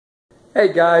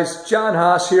Hey guys, John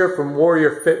Haas here from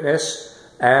Warrior Fitness,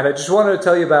 and I just wanted to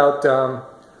tell you about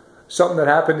something that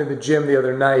happened in the gym the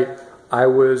other night. I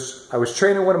was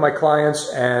training one of my clients,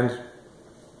 and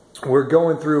we're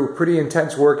going through a pretty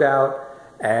intense workout,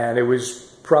 and it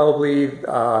was probably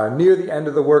near the end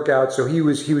of the workout, so he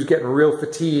was getting real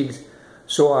fatigued.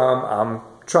 So I'm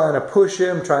trying to push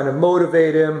him, trying to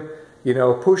motivate him,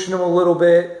 pushing him a little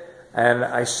bit. And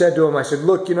I said to him, I said,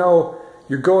 look,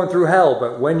 you're going through hell,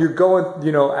 but when you're going,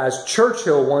 as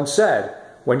Churchill once said,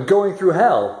 when going through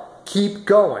hell, keep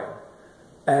going.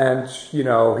 And, he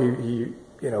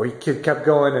kept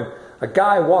going, and a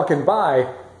guy walking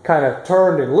by kind of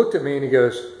turned and looked at me and he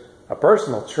goes, a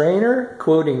personal trainer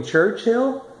quoting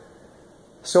Churchill?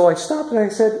 So I stopped and I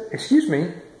said, excuse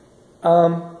me,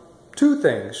 two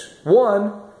things.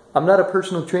 One, I'm not a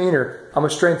personal trainer, I'm a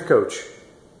strength coach,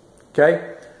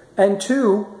 okay? And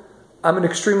two, I'm an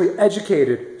extremely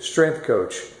educated strength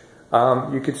coach.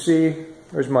 You can see,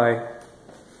 there's my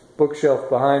bookshelf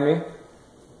behind me.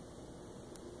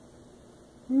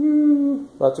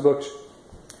 Lots of books.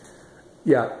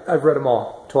 Yeah, I've read them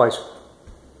all twice.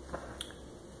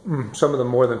 Some of them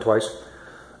more than twice.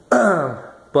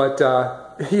 But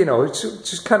it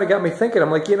just kind of got me thinking. I'm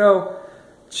like,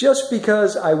 just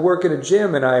because I work in a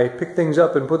gym and I pick things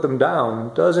up and put them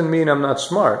down doesn't mean I'm not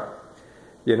smart.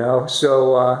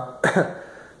 So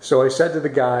so I said to the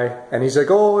guy, and he's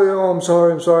like, oh, I'm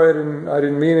sorry, I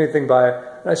didn't mean anything by it.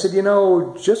 And I said,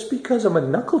 just because I'm a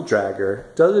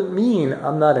knuckle-dragger doesn't mean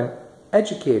I'm not an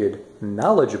educated,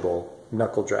 knowledgeable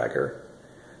knuckle-dragger.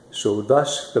 So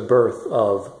thus the birth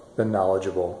of the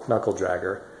knowledgeable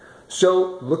knuckle-dragger.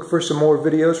 So look for some more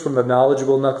videos from the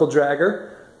knowledgeable knuckle-dragger.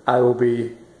 I will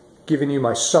be giving you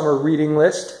my summer reading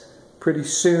list pretty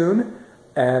soon,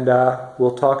 and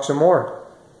we'll talk some more.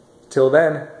 Till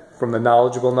then, from the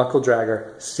knowledgeable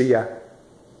knuckle-dragger, see ya.